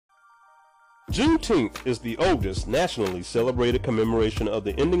Juneteenth is the oldest nationally celebrated commemoration of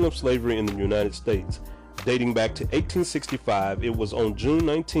the ending of slavery in the United States. Dating back to 1865, it was on June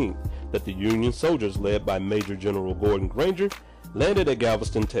 19th that the Union soldiers, led by Major General Gordon Granger, landed at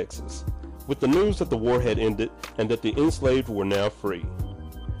Galveston, Texas, with the news that the war had ended and that the enslaved were now free.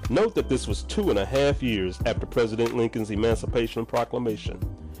 Note that this was 2.5 years after President Lincoln's Emancipation Proclamation,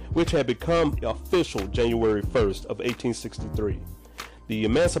 which had become official January 1st of 1863. The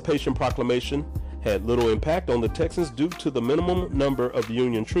Emancipation Proclamation had little impact on the Texans due to the minimum number of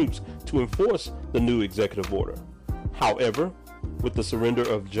Union troops to enforce the new executive order. However, with the surrender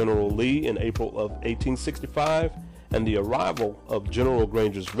of General Lee in April of 1865 and the arrival of General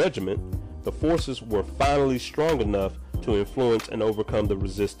Granger's regiment, the forces were finally strong enough to influence and overcome the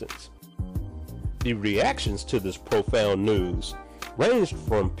resistance. The reactions to this profound news ranged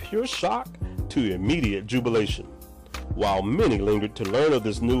from pure shock to immediate jubilation. While many lingered to learn of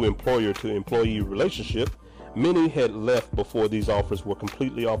this new employer-to-employee relationship, many had left before these offers were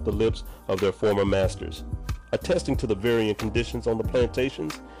completely off the lips of their former masters, attesting to the varying conditions on the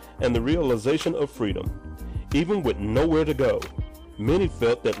plantations and the realization of freedom. Even with nowhere to go, many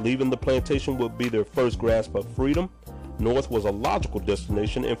felt that leaving the plantation would be their first grasp of freedom. North was a logical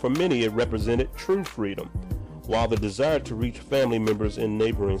destination, and for many it represented true freedom, while the desire to reach family members in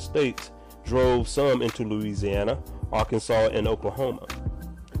neighboring states drove some into Louisiana, Arkansas, and Oklahoma.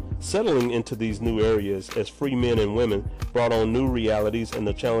 Settling into these new areas as free men and women brought on new realities and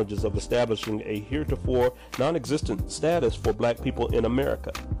the challenges of establishing a heretofore non-existent status for black people in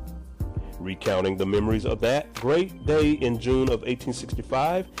America. Recounting the memories of that great day in June of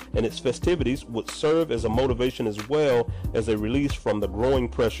 1865 and its festivities would serve as a motivation as well as a release from the growing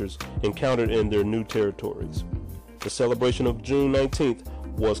pressures encountered in their new territories. The celebration of June 19th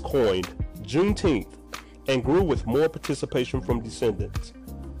was coined Juneteenth and grew with more participation from descendants.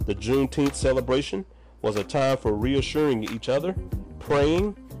 The Juneteenth celebration was a time for reassuring each other,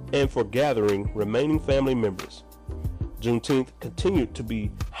 praying, and for gathering remaining family members. Juneteenth continued to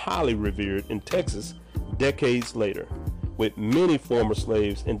be highly revered in Texas decades later, with many former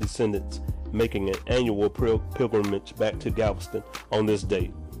slaves and descendants making an annual pilgrimage back to Galveston on this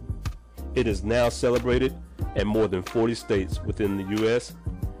date. It is now celebrated in more than 40 states within the U.S.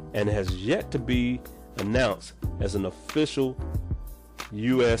 and has yet to be announced as an official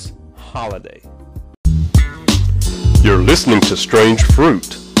U.S. holiday. You're listening to Strange Fruit,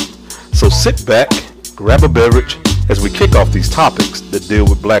 so sit back, grab a beverage as we kick off these topics that deal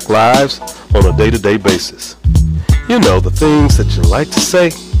with black lives on a day-to-day basis. You know, the things that you like to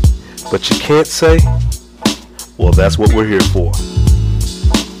say, but you can't say. Well, that's what we're here for.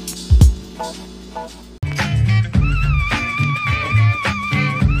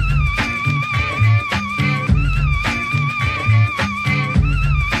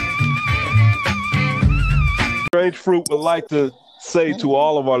 Strange Fruit would like to say to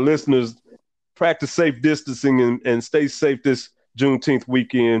all of our listeners, practice safe distancing and stay safe this Juneteenth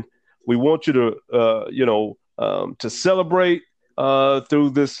weekend. We want you to celebrate through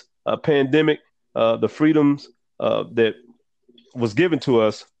this pandemic, the freedoms that was given to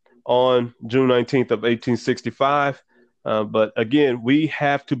us on June 19th of 1865. But again, we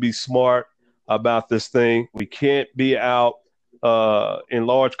have to be smart about this thing. We can't be out in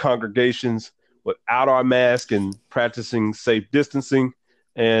large congregations without our mask and practicing safe distancing.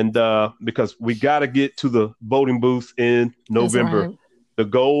 And because we got to get to the voting booth in November. Right. The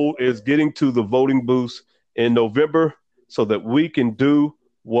goal is getting to the voting booths in November so that we can do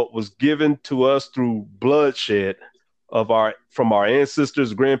what was given to us through bloodshed from our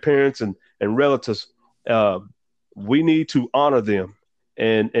ancestors, grandparents, and relatives. We need to honor them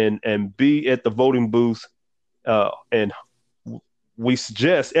and be at the voting booth. And we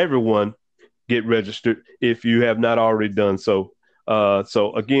suggest everyone get registered if you have not already done so.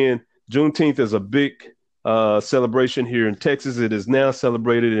 So again, Juneteenth is a big celebration here in Texas. It is now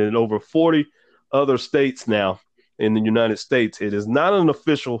celebrated in over 40 other states now in the United States. It is not an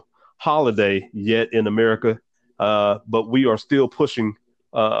official holiday yet in America, but we are still pushing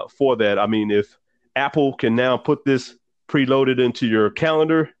for that. I mean, if Apple can now put this preloaded into your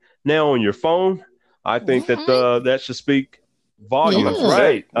calendar now on your phone, I think that should speak volumes,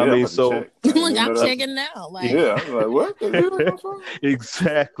 right? I mean, so I'm checking now. Like, yeah, I'm like, what?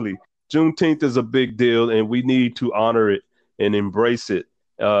 Exactly. Juneteenth is a big deal, and we need to honor it and embrace it.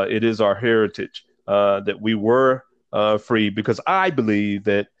 It is our heritage that we were free, because I believe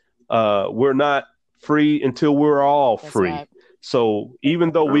that we're not free until we're all free. Right. So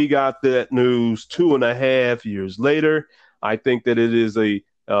even though we got that news 2.5 years later, I think that it is a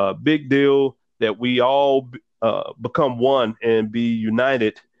big deal that we all become one and be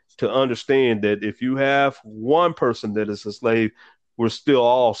united to understand that if you have one person that is a slave, we're still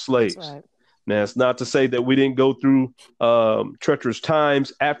all slaves. That's right. Now, it's not to say that we didn't go through treacherous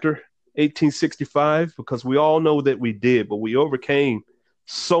times after 1865, because we all know that we did, but we overcame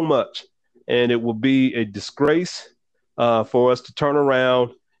so much. And it will be a disgrace for us to turn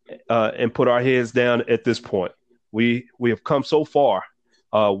around and put our heads down at this point. We have come so far.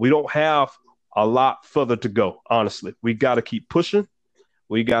 We don't have a lot further to go, honestly. We got to keep pushing.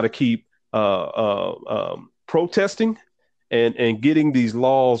 We got to keep protesting and getting these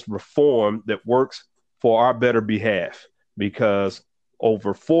laws reformed that works for our better behalf, because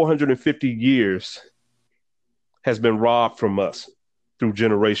over 450 years has been robbed from us through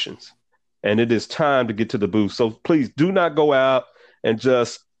generations. And it is time to get to the booth. So please do not go out and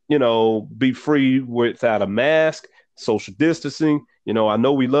just, be free without a mask, social distancing. I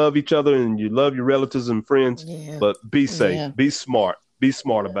know we love each other and you love your relatives and friends, but be safe, be smart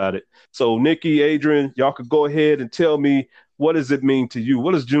about it. So Nikki, Adrian, y'all could go ahead and tell me, what does it mean to you?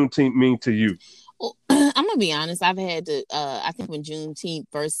 What does Juneteenth mean to you? Well, I'm gonna be honest. I've had to. I think when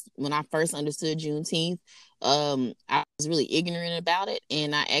I first understood Juneteenth, I was really ignorant about it,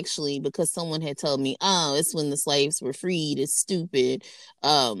 and I actually, because someone had told me, "Oh, it's when the slaves were freed," it's stupid.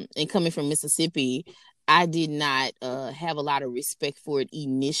 And coming from Mississippi, I did not have a lot of respect for it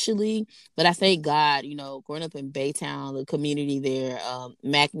initially, but I thank God, growing up in Baytown, the community there,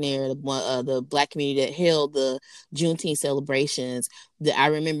 McNair, the Black community that held the Juneteenth celebrations, that I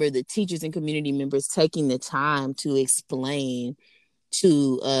remember the teachers and community members taking the time to explain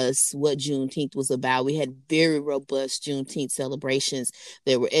to us what Juneteenth was about. We had very robust Juneteenth celebrations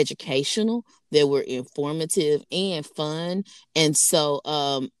that were educational, that were informative and fun. And so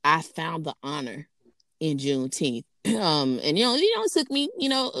I found the honor in Juneteenth. And it took me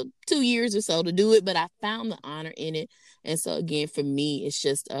 2 years or so to do it, but I found the honor in it. And so again, for me, it's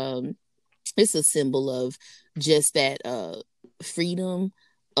just it's a symbol of just that freedom,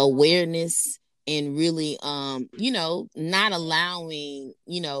 awareness, and really not allowing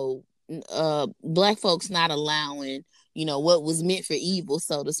Black folks not allowing what was meant for evil,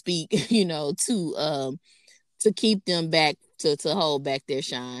 so to speak, to keep them back, to hold back their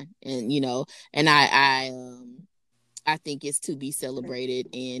shine. And and I think it's to be celebrated,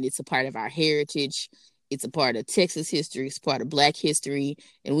 and it's a part of our heritage. It's a part of Texas history. It's part of Black history,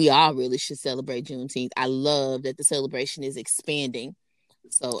 and we all really should celebrate Juneteenth. I love that the celebration is expanding.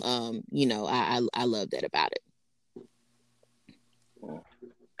 So I love that about it.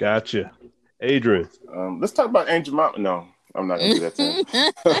 Gotcha. Adrian. Let's talk about Angel Mountain. No, I'm not gonna do that thing.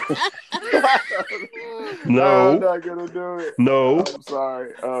 No. I'm not gonna do it. No. I'm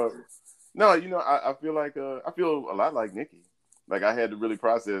sorry. No, I feel like I feel a lot like Nikki. Like, I had to really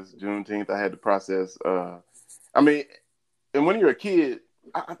process Juneteenth. I had to process. And when you're a kid,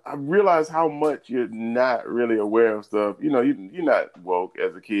 I realized how much you're not really aware of stuff. You're not woke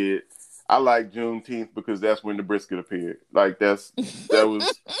as a kid. I like Juneteenth because that's when the brisket appeared. Like, that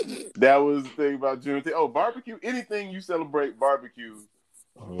was the thing about Juneteenth. Oh, barbecue! Anything you celebrate, barbecue.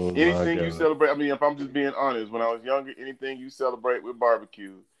 Oh, anything you celebrate. I mean, if I'm just being honest, when I was younger, anything you celebrate with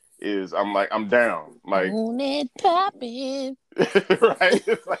barbecue is, I'm down. Like, on it popping. Right?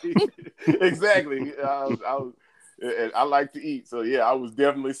 It's like, exactly. I like to eat, so yeah, I was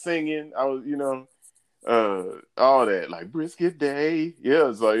definitely singing. I was, all that, like brisket day. Yeah,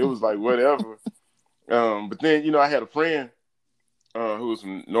 it was like whatever. But then, I had a friend who was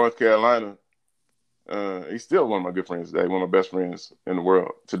from North Carolina. He's still one of my good friends today, one of my best friends in the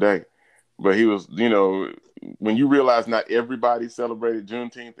world today. But he was, when you realize not everybody celebrated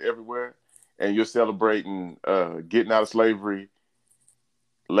Juneteenth everywhere, and you're celebrating getting out of slavery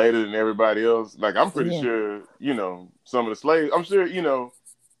later than everybody else. Like, I'm pretty sure, some of the slaves, I'm sure,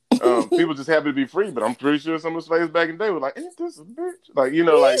 people just happy to be free, but I'm pretty sure some of the slaves back in the day were like, ain't this a bitch? Like,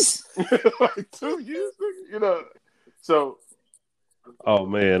 like 2 years, so. Oh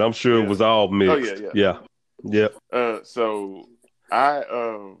man, I'm sure it was all mixed. Oh, yeah. So I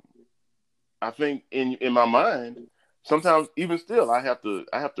think in my mind, sometimes even still, I have to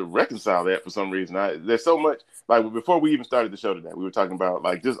reconcile that for some reason. There's so much, like, before we even started the show today, we were talking about,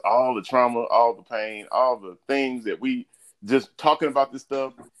 like, just all the trauma, all the pain, all the things that we just talking about this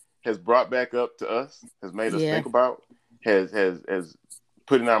stuff has brought back up to us, has made us think about, has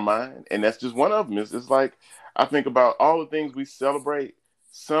put in our mind, and that's just one of them. It's like, I think about all the things we celebrate.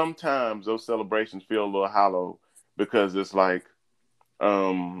 Sometimes those celebrations feel a little hollow because it's like,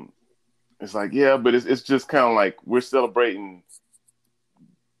 yeah, but it's just kind of like we're celebrating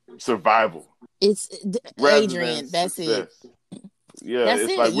survival. It's Adrian. That's success. Yeah, that's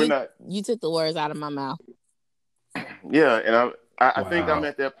it's it. Like, we're not. You took the words out of my mouth. Yeah, and I think I'm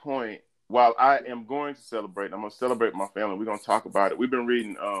at that point. While I am going to celebrate, I'm going to celebrate my family. We're going to talk about it. We've been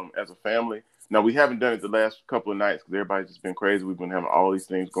reading as a family. Now, we haven't done it the last couple of nights because everybody's just been crazy. We've been having all these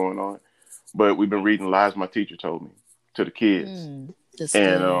things going on. But we've been reading Lies My Teacher Told Me to the kids.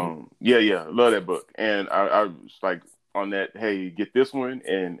 And yeah, love that book. And I was like on that, hey, get this one.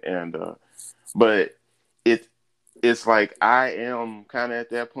 But it's like I am kind of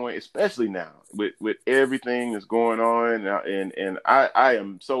at that point, especially now with everything that's going on, and I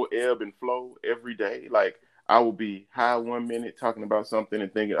am so ebb and flow every day. Like I will be high one minute talking about something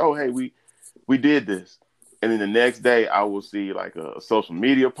and thinking, oh hey, we did this, and then the next day I will see like a social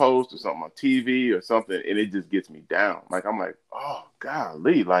media post or something on TV or something, and it just gets me down. Like I'm like, oh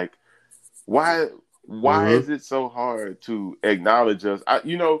golly, like why is it so hard to acknowledge us?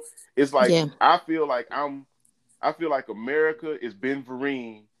 It's like I feel like America is Ben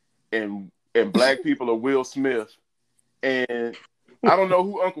Vereen and black people are Will Smith. And I don't know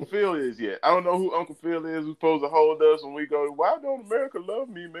who Uncle Phil is yet. I don't know who Uncle Phil is who's supposed to hold us when we go, why don't America love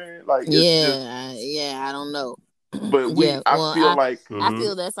me, man? Like, I don't know. But I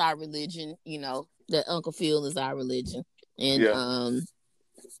feel that's our religion, that Uncle Phil is our religion. And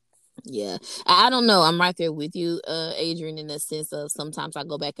I don't know. I'm right there with you, Adrian, in the sense of sometimes I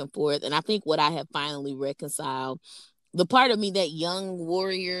go back and forth. And I think what I have finally reconciled, the part of me, that young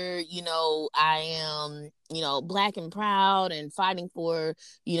warrior, I am, black and proud and fighting for,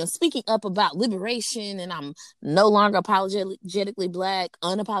 speaking up about liberation. And I'm no longer apologetically black,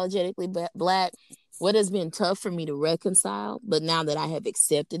 unapologetically black. What has been tough for me to reconcile, but now that I have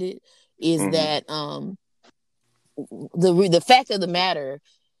accepted it, is that the fact of the matter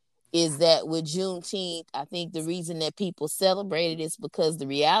is that with Juneteenth, I think the reason that people celebrated is because the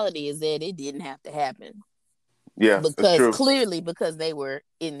reality is that it didn't have to happen. Yeah, because they were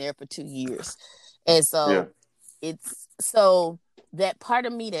in there for 2 years. And so it's so that part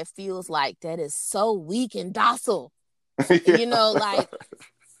of me that feels like that is so weak and docile. Like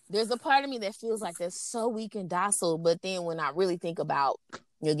there's a part of me that feels like that's so weak and docile. But then when I really think about,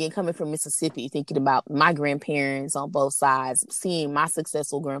 again, coming from Mississippi, thinking about my grandparents on both sides, seeing my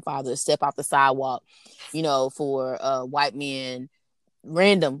successful grandfather step off the sidewalk, for white men,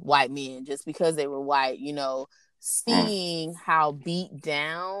 random white men, just because they were white, seeing how beat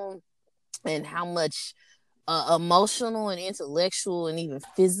down and how much emotional and intellectual and even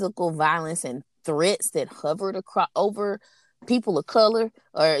physical violence and threats that hovered over people of color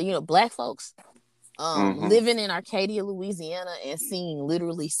or, black folks. Living in Arcadia, Louisiana, and seeing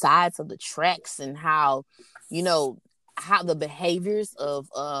literally sides of the tracks and how, how the behaviors of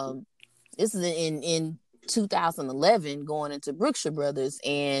this is in 2011 going into Brookshire Brothers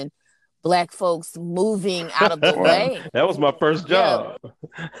and black folks moving out of the way. That was my first job.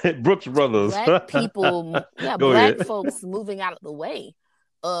 Brooks Brothers. Black people, black folks moving out of the way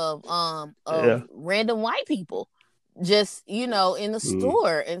of random white people. Just, in the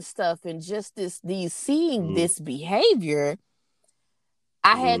store and stuff, and just seeing this behavior,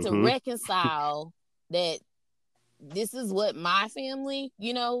 I had to reconcile that this is what my family,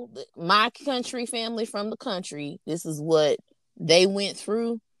 my country family from the country, this is what they went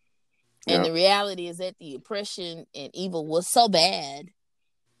through. And the reality is that the oppression and evil was so bad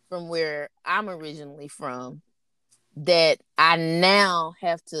from where I'm originally from that I now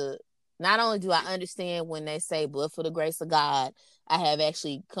have to, not only do I understand when they say, but for the grace of God, I have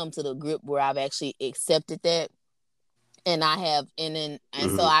actually come to the grip where I've actually accepted that. And I have,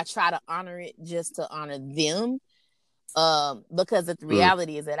 so I try to honor it just to honor them. Because the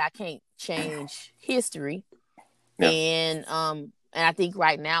reality is that I can't change history. Yeah. And I think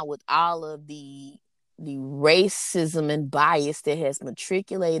right now with all of the racism and bias that has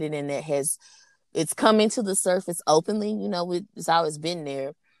matriculated and that it's coming to the surface openly, it's always been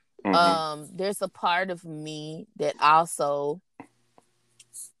there. There's a part of me that also,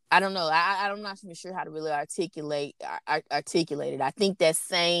 I don't know, I'm not even sure how to really articulate it. I think that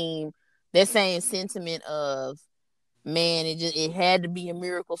same sentiment of, man, it had to be a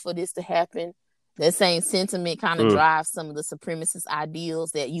miracle for this to happen. That same sentiment kind of drives some of the supremacist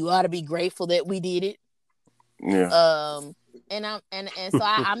ideals that you ought to be grateful that we did it. Yeah. So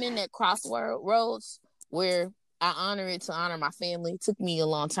I'm in that crossroads where I honor it to honor my family. It took me a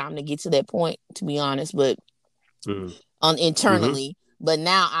long time to get to that point, to be honest, but internally. But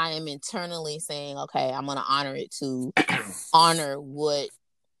now I am internally saying, okay, I'm going to honor it to honor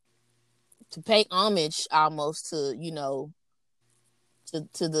to pay homage almost to,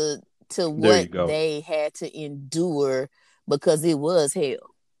 to what they had to endure, because it was hell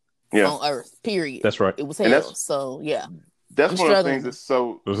on earth, period. That's right. It was hell. So, yeah. That's one of the things that's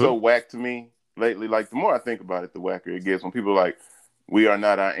so whack to me lately. Like, the more I think about it, the whacker it gets when people are like, we are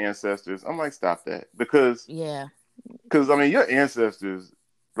not our ancestors. I'm like, stop that. Because Yeah. I mean, your ancestors,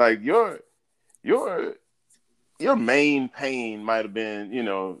 like your main pain might have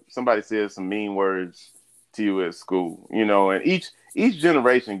been, somebody said some mean words to you at school, and each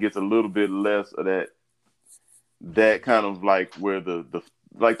generation gets a little bit less of that kind of like where the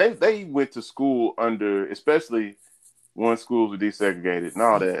like they went to school under, especially when schools were desegregated and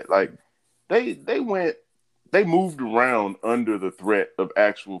all that. Like they moved around under the threat of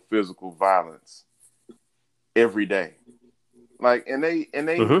actual physical violence every day. Like, and they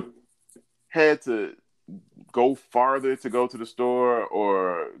had to go farther to go to the store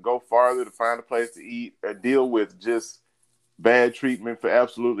or go farther to find a place to eat or deal with just bad treatment for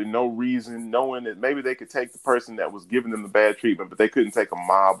absolutely no reason, knowing that maybe they could take the person that was giving them the bad treatment, but they couldn't take a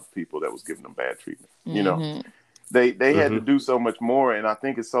mob of people that was giving them bad treatment. They had to do so much more, and I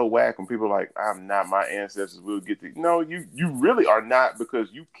think it's so whack when people are like, I'm not, my ancestors will get to. No, you really are not,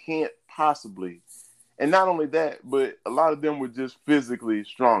 because you can't possibly. And not only that, but a lot of them were just physically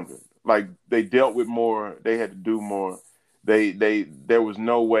stronger. Like, they dealt with more, they had to do more. There was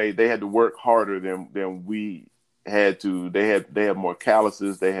no way, they had to work harder than we had to. They had more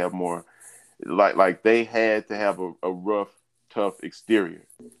calluses, they have more, like they had to have a rough, tough exterior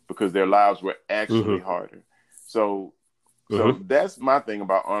because their lives were actually harder. So that's my thing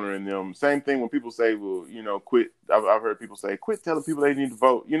about honoring them. Same thing when people say, well, quit. I've heard people say, quit telling people they need to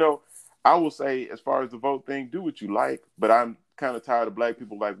vote. I will say, as far as the vote thing, do what you like, but I'm kind of tired of Black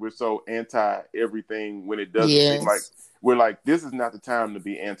people, like, we're so anti everything when it doesn't seem like we're like, this is not the time to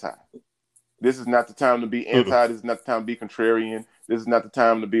be anti. This is not the time to be anti. This is not the time to be contrarian. This is not the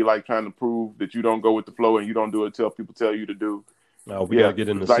time to be like trying to prove that you don't go with the flow and you don't do it till people tell you to do. No, we gotta get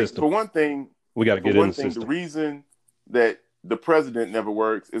in the system. For one thing, we gotta get in the system. The reason that the president never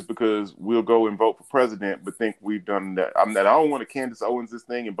works is because we'll go and vote for president, but think we've done that. I don't want to Candace Owens this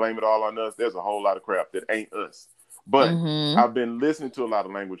thing and blame it all on us. There's a whole lot of crap that ain't us. But I've been listening to a lot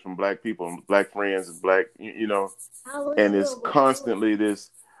of language from Black people and Black friends and Black, and it's constantly this,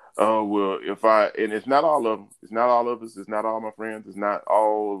 well, and it's not all of them. It's not all of us. It's not all my friends. It's not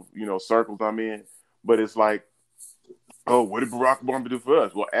all, circles I'm in. But it's like, oh, what did Barack Obama do for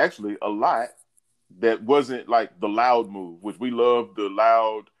us? Well, actually, a lot that wasn't like the loud move, which we love the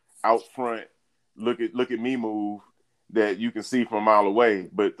loud, out front, look at me move that you can see from a mile away.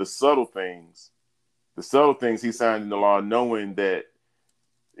 But the subtle things he signed into law, knowing that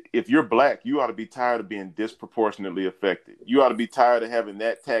if you're Black, you ought to be tired of being disproportionately affected. You ought to be tired of having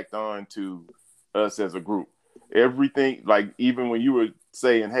that tacked on to us as a group. Everything, like even when you were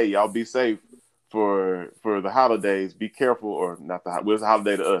saying, hey, y'all be safe for the holidays, be careful, or not it's a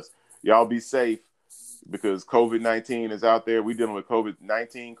holiday to us. Y'all be safe because COVID-19 is out there. We're dealing with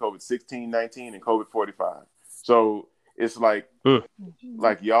COVID-19, COVID-16, 19, and COVID-45. So it's like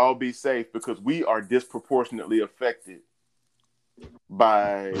y'all be safe because we are disproportionately affected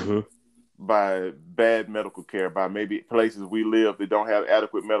by bad medical care, by maybe places we live that don't have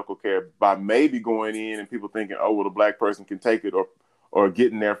adequate medical care, by maybe going in and people thinking, oh, well, the Black person can take it, or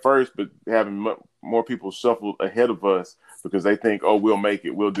getting there first, but having more people shuffled ahead of us because they think, oh, we'll make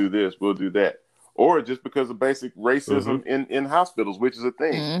it, we'll do this, we'll do that. Or just because of basic racism in hospitals, which is a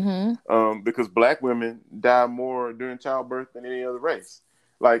thing. Because Black women die more during childbirth than any other race.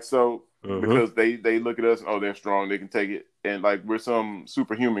 Like, so, because they look at us and, oh, they're strong, they can take it. And like, we're some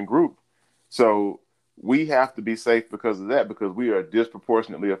superhuman group. So we have to be safe because of that, because we are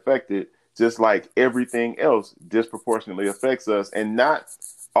disproportionately affected, just like everything else disproportionately affects us, and not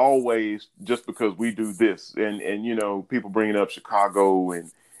always just because we do this. And people bringing up Chicago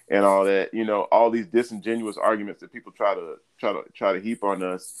and all that, all these disingenuous arguments that people try to heap on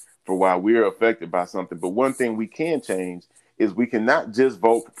us for why we're affected by something. But one thing we can change is we cannot just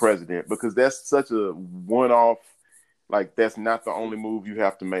vote for president, because that's such a one-off. Like, that's not the only move you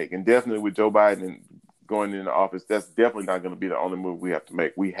have to make. And definitely with Joe Biden going into office, that's definitely not going to be the only move we have to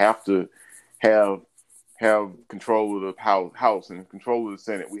make. We have to have control of the House and control of the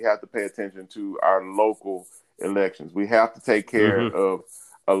Senate. We have to pay attention to our local elections. We have to take care of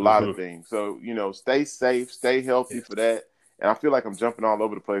a lot of things. So, stay safe, stay healthy for that. And I feel like I'm jumping all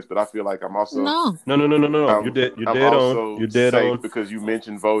over the place, but I feel like I'm also no. You're dead on. You're dead on, because you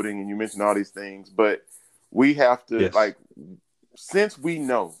mentioned voting and you mentioned all these things. But we have to since we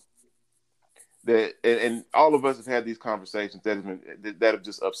know that, and all of us have had these conversations that have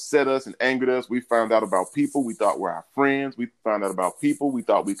just upset us and angered us. We found out about people we thought were our friends. We found out about people we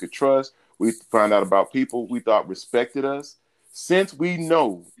thought we could trust. We found out about people we thought respected us. Since we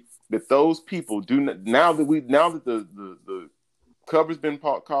know that those people do not, now that the cover's been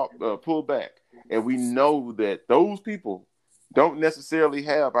pulled back, and we know that those people don't necessarily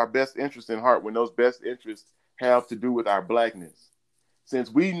have our best interest in heart when those best interests have to do with our blackness.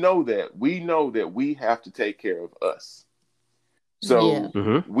 Since we know that we have to take care of us. Yeah.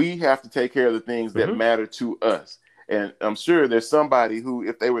 So we have to take care of the things that matter to us. And I'm sure there's somebody who,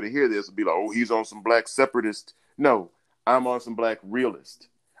 if they were to hear this, would be like, oh, he's on some black separatist. No, I'm on some black realist.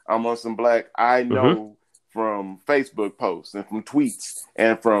 I'm on some black, I know from Facebook posts and from tweets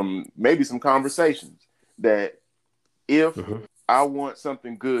and from maybe some conversations that if I want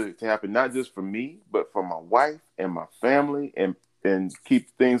something good to happen, not just for me, but for my wife and my family, and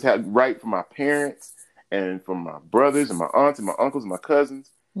keep things right for my parents and for my brothers and my aunts and my uncles and my cousins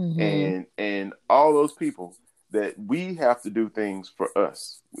and all those people, that we have to do things for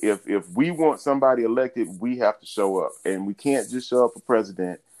us. If we want somebody elected, we have to show up, and we can't just show up for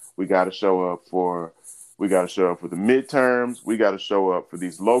president. We got to show up for the midterms. We got to show up for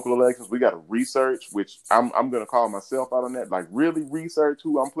these local elections. We got to research, which I'm going to call myself out on that. Like, really research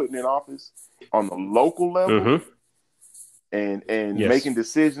who I'm putting in office on the local level, and making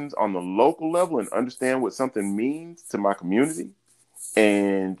decisions on the local level, and understand what something means to my community,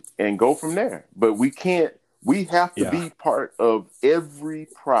 and go from there. But we have to be part of every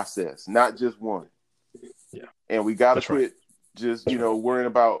process, not just one. Yeah. And we got to quit just, worrying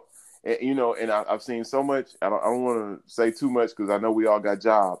about, and I've seen so much. I don't want to say too much because I know we all got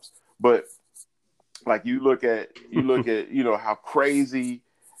jobs, but like you look at, how crazy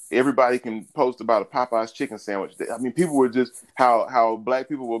everybody can post about a Popeye's chicken sandwich. I mean, people were just how black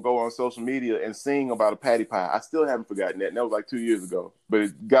people will go on social media and sing about a patty pie. I still haven't forgotten that. And that was like 2 years ago, but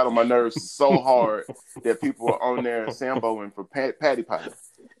it got on my nerves so hard that people were on there samboing for patty pie.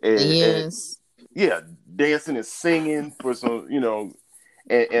 Yes. And dancing and singing for some,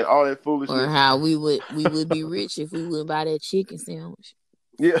 and all that foolishness. Or how we would be rich if we would buy that chicken sandwich.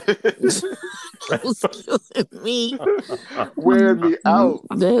 Yeah. That was killing me. Wearing me out.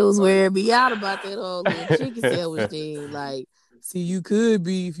 That was wearing me out about that whole little chicken sandwich thing. Like, see, you could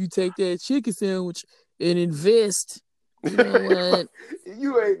be if you take that chicken sandwich and invest. You know what?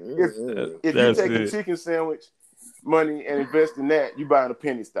 If you take the chicken sandwich money and invest in that, you buying a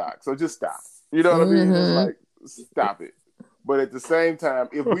penny stock. So just stop. You know what I mean? It's like, stop it. But at the same time,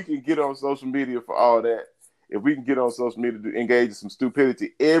 if we can get on social media for all that, if we can get on social media to engage in some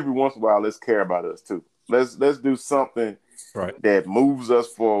stupidity, every once in a while, let's care about us too. Let's do something that moves us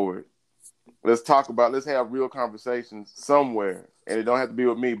forward. Let's have real conversations somewhere. And it don't have to be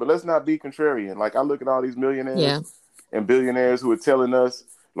with me, but let's not be contrarian. Like, I look at all these millionaires and billionaires who are telling us,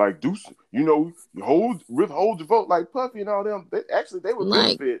 like, withhold your vote, like Puffy and all them. They would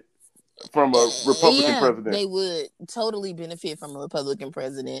benefit from a Republican president. They would totally benefit from a Republican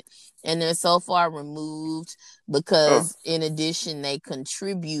president, and they're so far removed because in addition they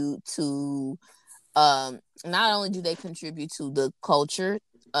contribute to not only do they contribute to the culture,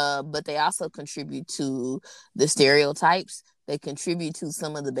 but they also contribute to the stereotypes. They contribute to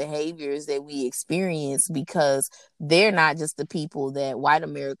some of the behaviors that we experience, because they're not just the people that white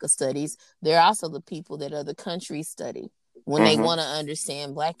America studies, they're also the people that other countries study. When they want to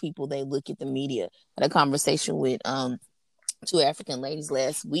understand black people, they look at the media. I had a conversation with two African ladies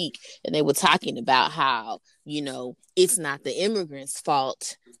last week, and they were talking about how, it's not the immigrants'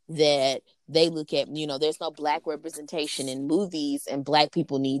 fault that they look at, there's no black representation in movies, and black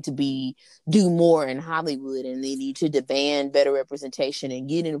people need to do more in Hollywood, and they need to demand better representation and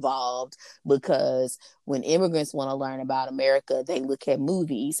get involved, because when immigrants want to learn about America, they look at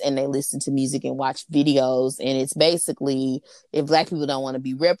movies and they listen to music and watch videos. And it's basically, if black people don't want to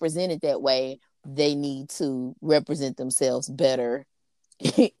be represented that way, they need to represent themselves better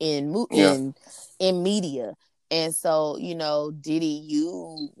in media. And so, Diddy,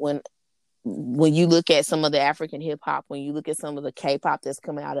 when you look at some of the African hip hop, when you look at some of the K-pop that's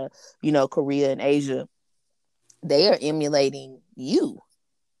coming out of, Korea and Asia, they are emulating you.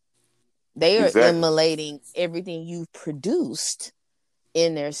 They are emulating everything you've produced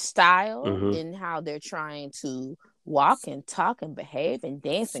in their style, in how they're trying to walk and talk and behave and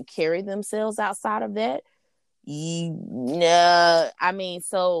dance and carry themselves outside of that.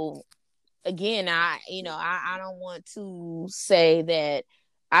 So again, I don't want to say that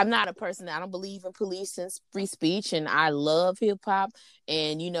I'm not a person that I don't believe in policing free speech, and I love hip hop,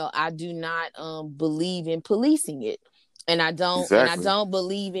 and I do not believe in policing it, and I don't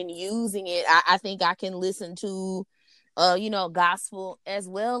believe in using it. I think I can listen to gospel as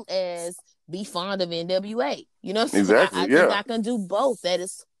well as be fond of NWA. I think I can do both.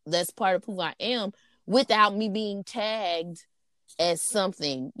 That's part of who I am, without me being tagged as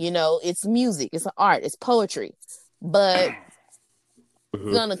something. It's music, it's an art, it's poetry, but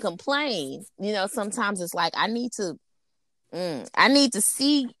gonna complain. Sometimes it's like I need to I need to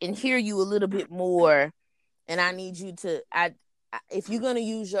see and hear you a little bit more, and I need you to. If you're gonna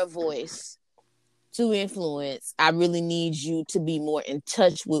use your voice to influence, I really need you to be more in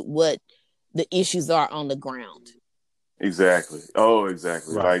touch with what the issues are on the ground. Exactly. Oh,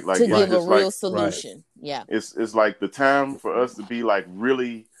 exactly. Right. Like to it's give a just real like solution. Yeah. it's like the time for us to be like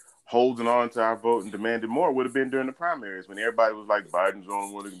really holding on to our vote and demanding more would have been during the primaries when everybody was like Biden's the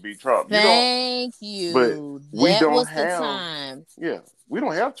only one who can beat Trump. Thank But you. we That don't was the have time. we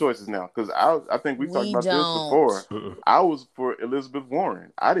don't have choices now because I think we talked We about this don't. before. I was for Elizabeth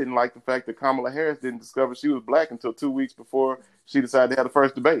Warren. I didn't like the fact that Kamala Harris didn't discover she was black until 2 weeks before she decided to have the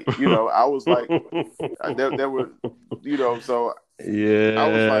first debate. You know, I was like, there were, you know, so Yeah. I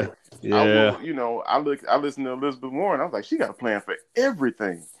was like, I Yeah. will, you know, I listened to Elizabeth Warren. I was like, she got a plan for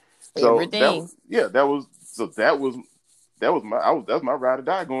everything. So Everything. that was my ride or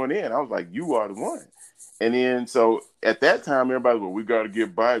die going in. I was like, you are the one. And then so at that time, everybody was, well, we got to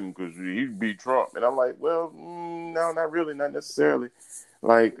get Biden because he beat Trump. And I'm like, well, no, not really, not necessarily.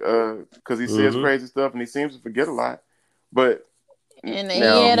 Like, because he says crazy stuff and he seems to forget a lot. But and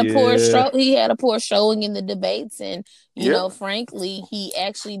now, he had a poor stroke. He had a poor showing in the debates, and you know, frankly, he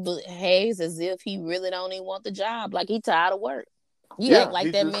actually behaves as if he really don't even want the job. Like he tired of work. He act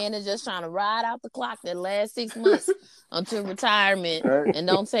like that man is just trying to ride out the clock that last 6 months until retirement and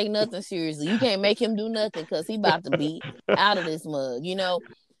don't take nothing seriously. You can't make him do nothing because he about to be out of this mug, you know.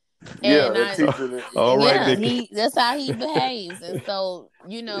 And that's how he behaves. And so,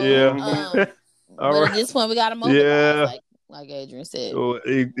 you know, but at this point we gotta mobilize, like Adrian said. Oh,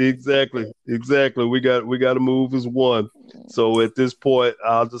 exactly. We got to move as one. So at this point,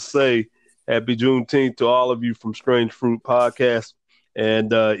 I'll just say happy Juneteenth to all of you from Strange Fruit Podcast.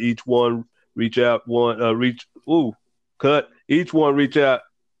 And each one reach out each one reach out.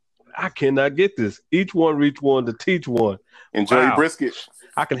 I cannot get this. Each one reach one to teach one. Enjoy your brisket.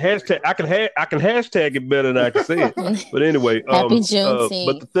 I can hashtag it better than I can say it. But anyway, happy Juneteenth.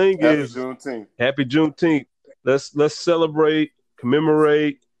 But the thing is, happy Juneteenth. Let's celebrate,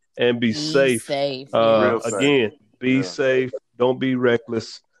 commemorate, and be safe. Again, be safe. Don't be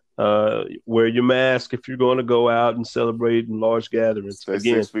reckless. Wear your mask if you're going to go out and celebrate in large gatherings. Stay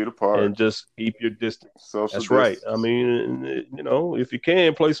 6 feet apart. And just keep your distance. Social That's distance. right. I mean, you know, if you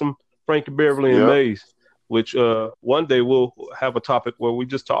can, play some Frankie Beverly and Maze, which one day we'll have a topic where we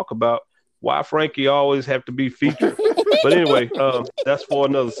just talk about why Frankie always have to be featured. But anyway, that's for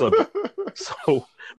another subject. So